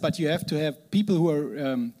advice, but you have to have people who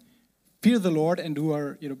are fear the Lord and who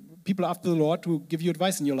are people after the Lord who give you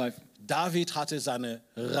advice in your life. David hatte seine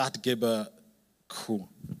Ratgeber-Crew.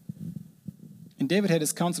 And David had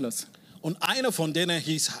his counselors. Und einer von denen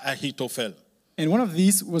hieß Ahitophel. And one of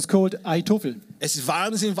these was called Ahitophel. Es ist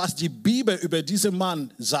Wahnsinn, was die Bibel über diesen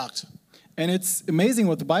Mann sagt. And it's amazing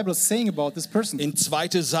what the Bible is saying about this person. In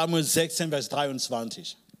 2. Samuel 16, Vers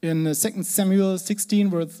 23. In 2 Samuel 16,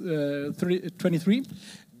 verse 23.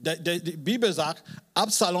 Die Bibel sagt,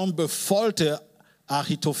 Absalom befolgte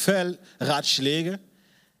Ahitophel Ratschläge,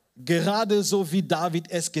 gerade so wie David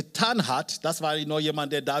es getan hat. Das war noch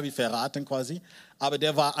jemand, der David verraten quasi. Aber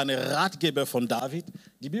der war ein Ratgeber von David.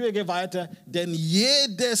 Die Bibel geht weiter, denn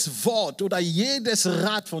jedes Wort oder jedes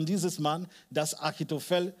Rat von diesem Mann, das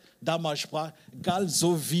Ahitophel damals sprach, galt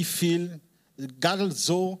so viel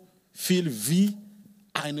wie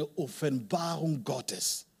eine Offenbarung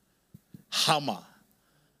Gottes. Hammer.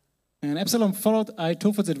 And Absalom followed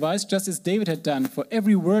Ahithophel's advice just as David had done. For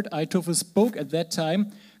every word Ahithophel spoke at that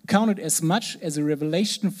time counted as much as a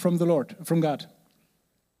revelation from the Lord, from God.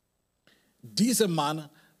 Dieser Mann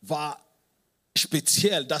war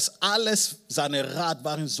speziell, dass alles, seine Rat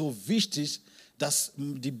waren so wichtig, dass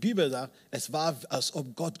die Bibel sagt, es war, als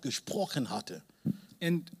ob Gott gesprochen hatte.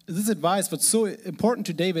 And this advice was so important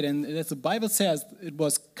to David, and as the Bible says, it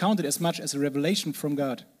was counted as much as a revelation from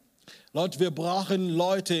God. Leute, wir brauchen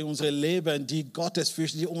Leute in unserem Leben, die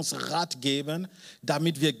Gottesfürchtig, die uns Rat geben,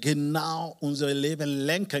 damit wir genau unser Leben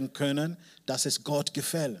lenken können, dass es Gott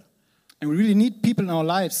gefällt. And we really need people in our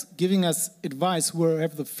lives giving us advice who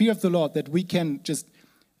have the fear of the Lord, that we can just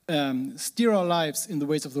steer our lives in the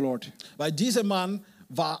ways of the Lord. Weil dieser Mann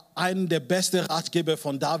war einer der besten Ratgeber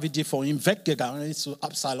von David, die von ihm weggegangen ist zu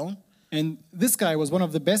Absalom. And this guy was one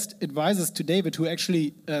of the best advisors to David, who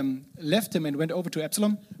actually left him and went over to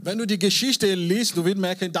Absalom. Wenn du die Geschichte liest, du wirst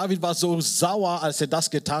merken, David war so sauer, als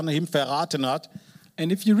das getan hat, ihm verraten hat.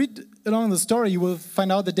 And if you read along the story, you will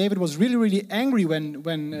find out that David was really, really angry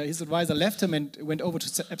when his advisor left him and went over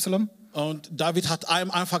to Absalom. Und David hat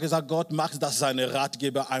einem einfach gesagt, Gott macht, dass seine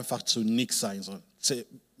Ratgeber einfach zu nichts sein sollen.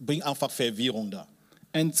 Bring einfach Verwirrung da.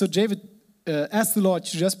 And so David asked the Lord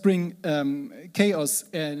to just bring chaos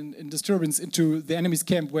and disturbance into the enemy's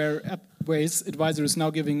camp, where his advisor is now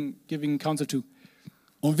giving counsel to.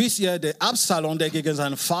 Und wisst ihr, der Absalom, der gegen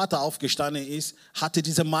seinen Vater aufgestanden ist, hatte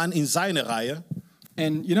diesen Mann in seine Reihe.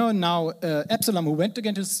 And you know, now Absalom, who went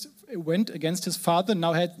against his father,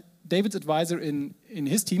 now had David's advisor in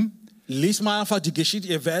his team. Lies mal einfach die Geschichte,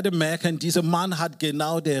 ihr werdet merken, dieser Mann hat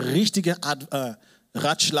genau den richtigen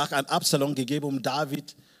Ratschlag an Absalom gegeben, um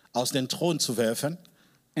David aus dem Thron zu werfen.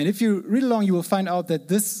 And if you read along, you will find out that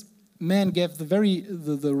this man gave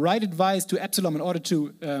the right advice to Absalom in order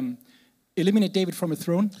to eliminate David from the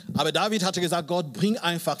throne. Aber David hatte gesagt, Gott, bring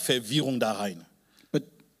einfach Verwirrung da rein. But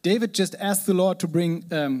David just asked the Lord to bring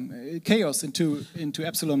chaos into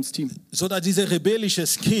Absalom's team. So dass dieser rebellische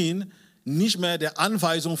Kind nicht mehr der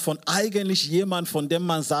Anweisung von eigentlich jemand, von dem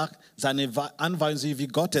man sagt, seine Anweisung wie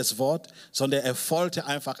Gottes Wort, sondern er folgte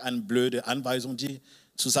einfach eine blöde Anweisung, die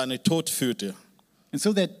zu seinem Tod führte. And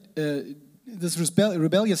so that this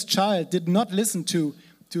rebellious child did not listen to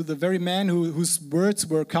the very man whose words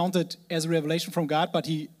were counted as a revelation from God, but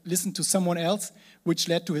he listened to someone else, which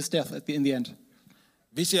led to his death in the end.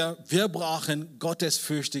 Wisst ihr, wir brauchen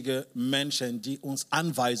gottesfürchtige Menschen, die uns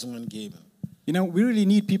Anweisungen geben. You know, we really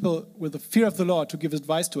need people with the fear of the Lord to give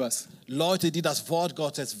advice to us. Leute, die das Wort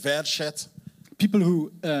Gottes wertschätzen. People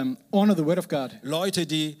who honor the word of God. Leute,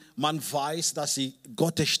 die man weiß, dass sie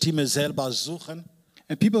Gottes Stimme selber suchen.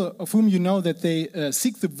 And people of whom you know that they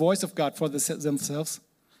seek the voice of God for themselves.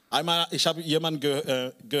 Einmal, ich habe jemanden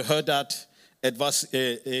gehört, der hat etwas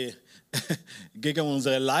gegen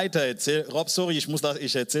unsere Leiter erzählt. Rob, sorry,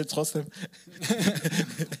 ich erzähle trotzdem.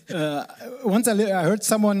 Once I heard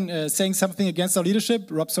someone saying something against our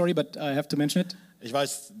leadership. Rob, sorry, but I have to mention it. Ich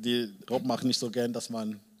weiß, Rob macht nicht so gern, dass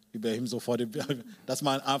man über ihn sofort, dass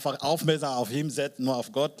man einfach aufmerksam auf ihn setzt, nur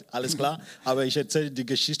auf Gott, alles klar. Aber ich erzähle die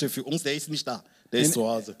Geschichte für uns, der ist nicht da, der ist zu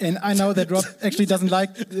Hause. And I know that Rob actually doesn't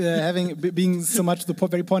like being so much the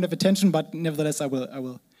very point of attention, but nevertheless I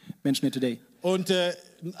will mention it today. Und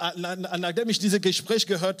nachdem ich dieses Gespräch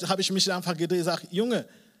gehört, habe ich mich einfach gedreht und gesagt, Junge,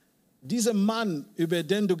 dieser Mann, über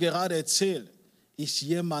den du gerade erzählst, ist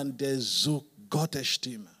jemand, der sucht Gottes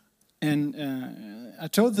Stimme. And I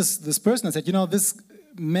told this person, I said, you know, this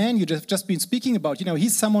man you just been speaking about, you know,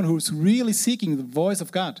 he's someone who's really seeking the voice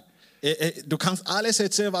of God. Du kannst alles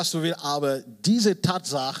erzählen, was du willst, aber diese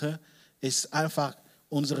Tatsache ist einfach,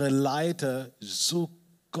 unsere Leiter sucht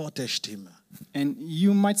Gottes Stimme. And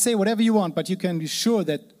you might say whatever you want, but you can be sure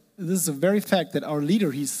that this is a very fact that our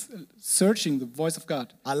leader, he's searching the voice of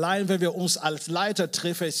God. Allein wenn wir uns als Leiter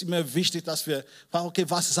treffen, ist immer wichtig, dass wir fragen, okay,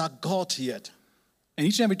 was sagt Gott hier? And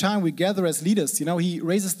each and every time we gather as leaders, you know, he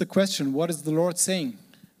raises the question, what is the Lord saying?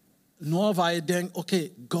 Nur weil er denkt,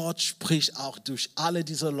 okay, Gott spricht auch durch alle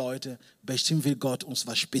diese Leute, bestimmt will Gott uns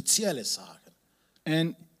was Spezielles sagen.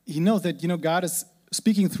 And he knows that, you know, God is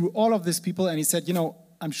speaking through all of these people, and he said, you know,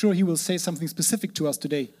 I'm sure he will say something specific to us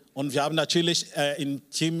today. Und wir haben natürlich im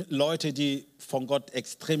Team Leute, die von Gott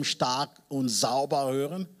extrem stark und sauber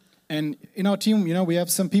hören. And in our team, you know, we have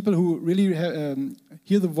some people who really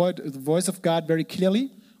hear the voice of God very clearly.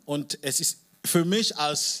 Und es ist für mich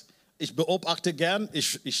ich beobachte gern,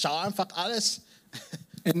 ich schaue einfach alles.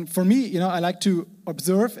 And for me, you know, I like to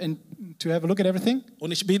observe and to have a look at everything.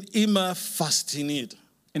 Und ich bin immer fasziniert.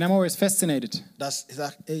 And I'm always fascinated. Dass ich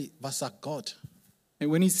sage, ey, was sagt Gott?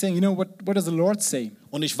 And when he's saying, you know, what does the Lord say?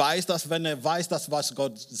 Und ich weiß, dass wenn weiß, dass was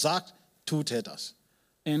Gott sagt, tut er das.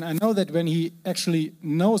 And I know that when he actually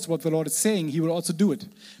knows what the Lord is saying, he will also do it.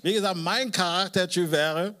 Wie gesagt, mein Charaktertyp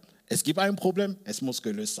wäre, es gibt ein Problem, es muss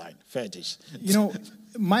gelöst sein. Fertig. You know,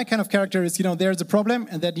 my kind of character is, there's a problem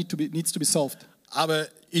and that needs to be solved. Aber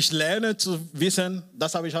ich lerne zu wissen,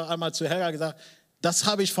 das habe ich auch einmal zu Helga gesagt, das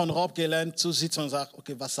habe ich von Rob gelernt, zu sitzen und sagen,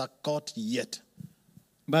 okay, was sagt Gott jetzt?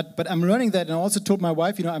 But I'm learning that, and I also told my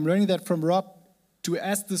wife, I'm learning that from Rob to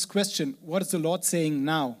ask this question, what is the Lord saying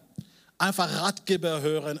now? Einfach Ratgeber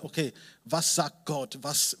hören, okay, was sagt Gott?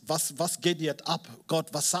 Was geht jetzt ab?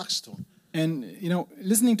 Gott, was sagst du? And,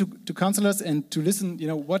 listening to counselors and to listen,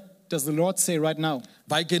 what does the Lord say right now?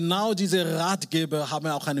 Weil genau diese Ratgeber haben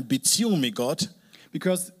auch eine Beziehung mit Gott.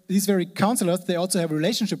 Because these very counselors, they also have a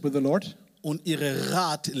relationship with the Lord. Und ihre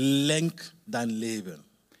Rat lenkt dein Leben.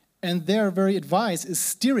 And their very advice is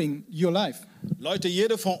steering your life. Leute,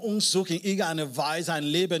 jeder von uns sucht in irgendeiner Weise ein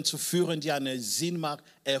Leben zu führen, die einen Sinn macht,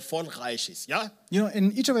 erfolgreich ist. Ja?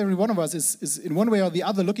 And each of every one of us is in one way or the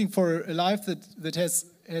other looking for a life that has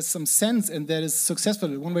some sense and that is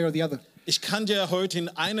successful in one way or the other. Ich kann dir heute in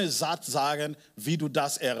einem Satz sagen, wie du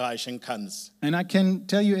das erreichen kannst. And I can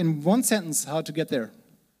tell you in one sentence how to get there.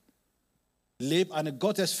 Leb ein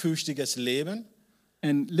gottesfürchtiges Leben.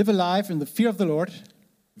 And live a life in the fear of the Lord.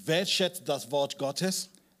 Wertschätze das Wort Gottes.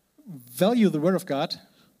 Value the word of God.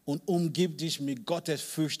 Und umgib dich mit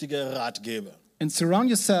gottesfürchtigen Ratgeber. And surround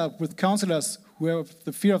yourself with counselors who have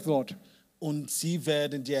the fear of the Lord. Und sie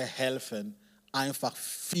werden dir helfen, einfach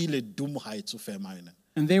viele Dummheit zu vermeiden.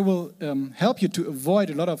 And they will help you to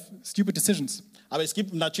avoid a lot of stupid decisions. Aber es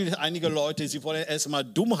gibt natürlich einige Leute, sie wollen erstmal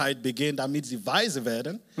Dummheit begehen, damit sie weise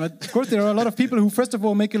werden. But of course, there are a lot of people who, first of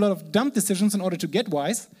all, make a lot of dumb decisions in order to get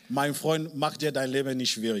wise. Mein Freund, mach dir dein Leben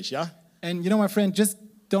nicht schwierig, ja? And my friend, just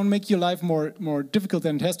don't make your life more difficult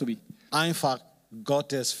than it has to be. Einfach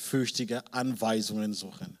gottesfürchtige Anweisungen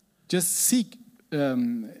suchen. Just seek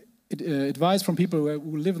advice from people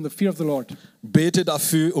who live in the fear of the Lord. Bete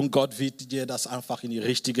dafür und Gott wird dir das einfach in die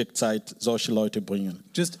richtige Zeit, solche Leute bringen.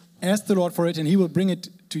 Just ask the Lord for it and he will bring it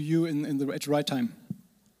to you at the right time.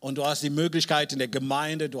 Und du hast die Möglichkeit in der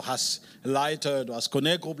Gemeinde, du hast Leiter, du hast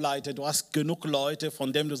Connect Group Leiter, du hast genug Leute,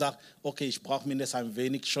 von denen du sagst, okay, ich brauche mindestens ein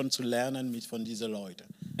wenig schon zu lernen von diesen Leuten.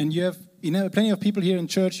 And you have plenty of people here in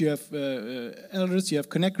church, you have elders, you have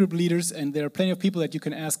Connect Group leaders, and there are plenty of people that you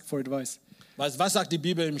can ask for advice. Was sagt die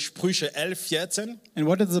Bibel im Sprüche 11,14? And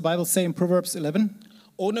what does the Bible say in Proverbs 11?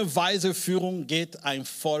 Ohne weise Führung geht ein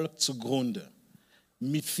Volk zugrunde.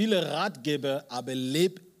 Mit vielen Ratgeber aber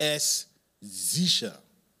lebt es sicher.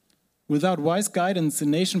 Without wise guidance, the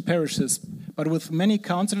nation perishes, but with many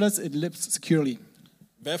counselors, it lives securely.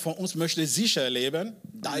 Wer von uns möchte sicher leben?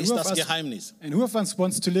 Da ist das Geheimnis. And who of us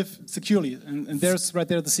wants to live securely? And there's right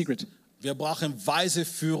there the secret. Wir brauchen weise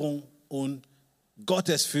Führung und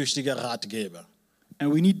gottesfürchtige Ratgeber.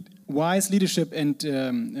 And we need wise leadership and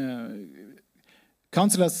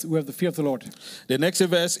counselors who have the fear of the Lord. Der nächste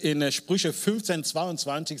Vers in Sprüche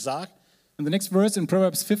 15:22 sagt, And the next verse in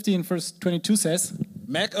Proverbs 15, verse 22 says,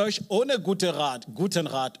 merkt euch, ohne guten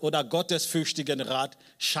Rat oder gottesfürchtigen Rat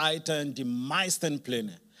scheitern die meisten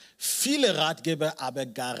Pläne. Viele Ratgeber aber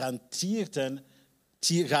garantieren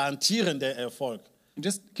den Erfolg.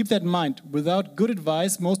 just keep that in mind. Without good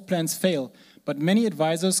advice, most plans fail, but many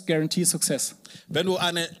advisors guarantee success. Wenn du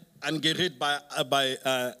ein Gerät bei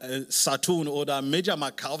Saturn oder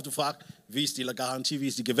Mediamarkt kaufst, du fragst, wie ist die Garantie, wie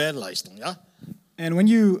ist die Gewährleistung, ja? And when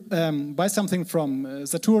you buy something from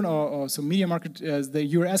Saturn or some media market,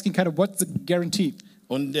 you're asking kind of what's the guarantee?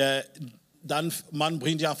 Und dann man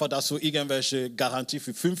bringt dir einfach, dass du irgendwelche Garantie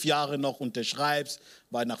für 5 Jahre noch unterschreibst,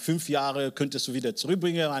 weil nach 5 Jahren könntest du wieder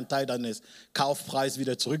zurückbringen, einen Teil deines Kaufpreises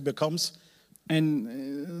wieder zurückbekommst.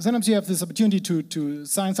 And sometimes you have this opportunity to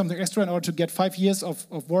sign something extra in order to get 5 years of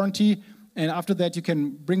warranty, and after that you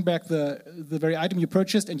can bring back the very item you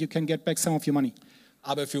purchased and you can get back some of your money.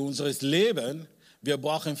 Aber für unser Leben, wir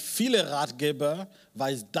brauchen viele Ratgeber,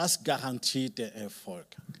 weil das garantiert den Erfolg.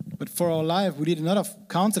 But for our life, we need a lot of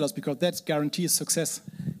counselors because that guarantees success.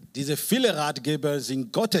 Diese viele Ratgeber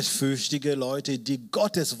sind gottesfürchtige Leute, die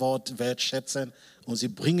Gottes Wort wertschätzen und sie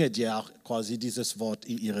bringen dir auch quasi dieses Wort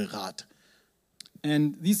in ihre Rat.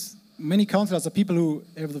 And these many counselors are people who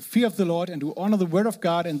have the fear of the Lord and who honor the word of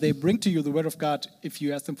God, and they bring to you the word of God if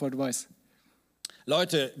you ask them for advice.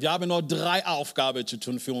 Leute, wir haben nur 3 Aufgaben zu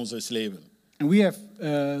tun für unser Leben. And we have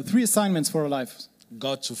 3 assignments for our life.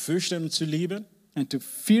 Gott zu fürchten und zu lieben, And to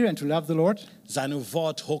fear and to love the Lord. sein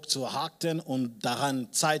Wort hochzuhalten und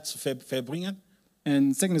daran Zeit zu verbringen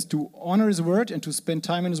And second is to honor his word and to spend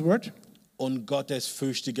time in his word. und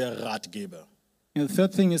gottesfürchtige Ratgeber. And the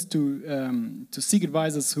third thing is to seek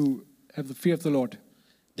advisors who have the fear of the Lord.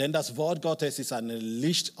 Denn das Wort Gottes ist ein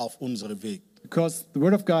Licht auf unserem Weg. Because the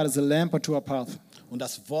word of God is a lamp unto our path. Und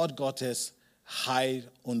das Wort Gottes heilt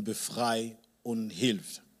und befreit und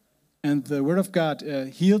hilft. And the word of God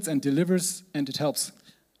heals and delivers and it helps.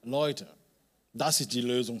 Leute, das ist die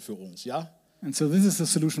Lösung für uns, ja? And so this is the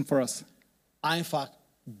solution for us. Einfach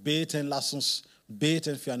beten, lasst uns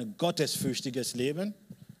beten für ein gottesfürchtiges Leben.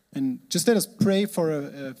 And just let us pray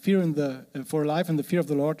for for a life in the fear of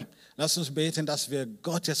the Lord. Lasst uns beten, dass wir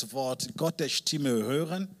Gottes Wort, Gottes Stimme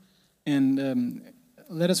hören. And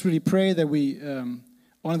let us really pray that we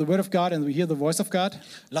honor the word of God and we hear the voice of God.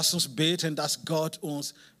 Lasst uns beten, dass Gott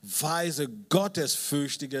uns weise,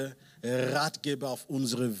 gottesfürchtige Ratgeber auf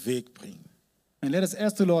unseren Weg bringt. And let us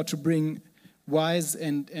ask the Lord to bring wise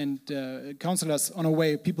and counsel us on our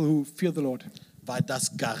way, people who fear the Lord. Weil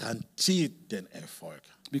das garantiert den Erfolg.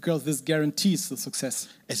 Because this guarantees the success.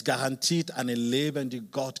 Es garantiert ein Leben, das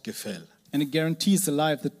Gott gefällt. And it guarantees a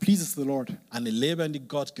life that pleases the Lord. Ein Leben, das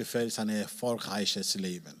Gott gefällt, ist ein erfolgreiches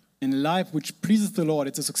Leben. And a life which pleases the Lord,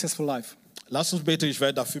 it's a successful life. Lass uns beten, ich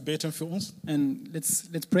werde dafür beten für uns. And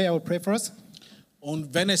let's pray. I will pray for us.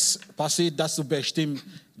 Und wenn es passiert, dass du bestimmt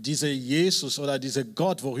diese Jesus oder diese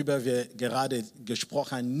Gott, worüber wir gerade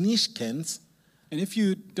gesprochen haben, nicht kennst, And if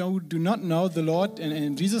you do not know the Lord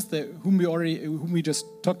and Jesus, whom we just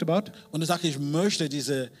talked about, und du sagst, ich möchte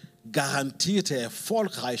dieses garantierte,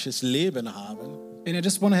 erfolgreiches Leben haben, and I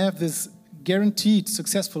just want to have this guaranteed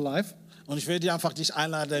successful life, und ich werde einfach dich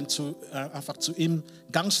einladen, einfach zu ihm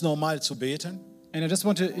ganz normal zu beten. and I just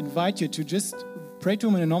want to invite you to just pray to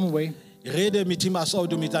him in a normal way, Rede mit ihm, als ob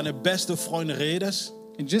du mit deinem besten Freund redest,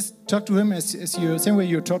 and just talk to him as you same way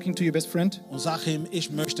you're talking to your best friend, und sag ihm,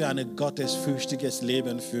 ich möchte ein gottesfürchtiges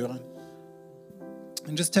Leben führen.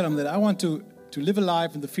 and just tell him that I want to live a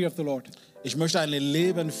life in the fear of the Lord. Ich möchte ein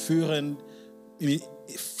Leben führen,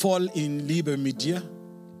 voll in Liebe mit dir.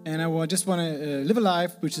 And just want to live a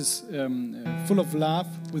life which is full of love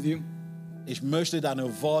with you. Ich möchte dein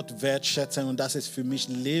Wort wertschätzen und dass es für mich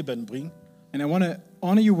Leben bringt. And I want to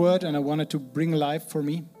honor your word, and I want it to bring life for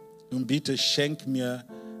me. Und bitte schenk mir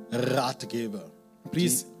Ratgeber.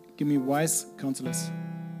 Please give me wise counselors.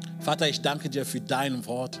 Vater, ich danke dir für dein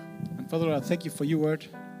Wort. And Father, I thank you for your word,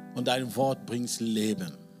 Und dein Wort bringt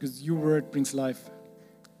Leben. because your word brings life.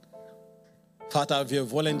 Vater, wir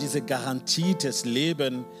wollen diese garantiertes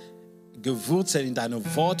Leben gewurzelt in deinem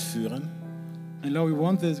Wort führen. And Lord, we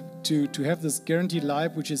want to have this guaranteed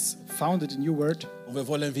life which is founded in your word. Und wir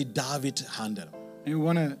wollen wie David handeln. And we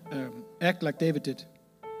want to act like David did.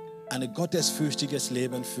 Ein gottesfürchtiges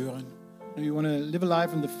Leben führen. And we want to live a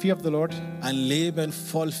life in the fear of the Lord. Ein Leben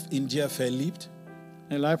voll in dir verliebt.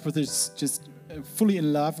 A life which is just fully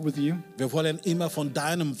in love with you. Wir wollen immer von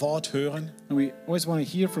deinem Wort hören. And we always want to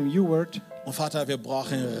hear from your word. Und Vater, wir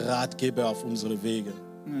brauchen Ratgeber auf unsere Wege.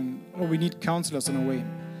 And Lord, we need counselors on our way.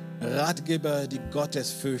 Ratgeber, die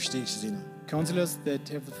gottesfürchtig sind. Counselors that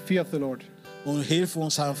have the fear of the Lord. Und hilf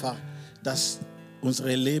uns einfach, dass unser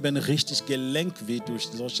Leben richtig gelenkt wird durch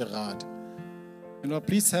solche Rat. And Lord,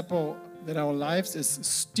 please help that our lives is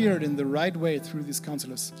steered in the right way through these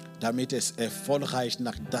counselors. Damit es erfolgreich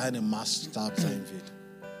nach deinem Maßstab sein wird.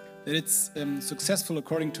 That it's successful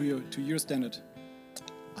according to your standard.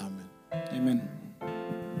 Amen. Amen.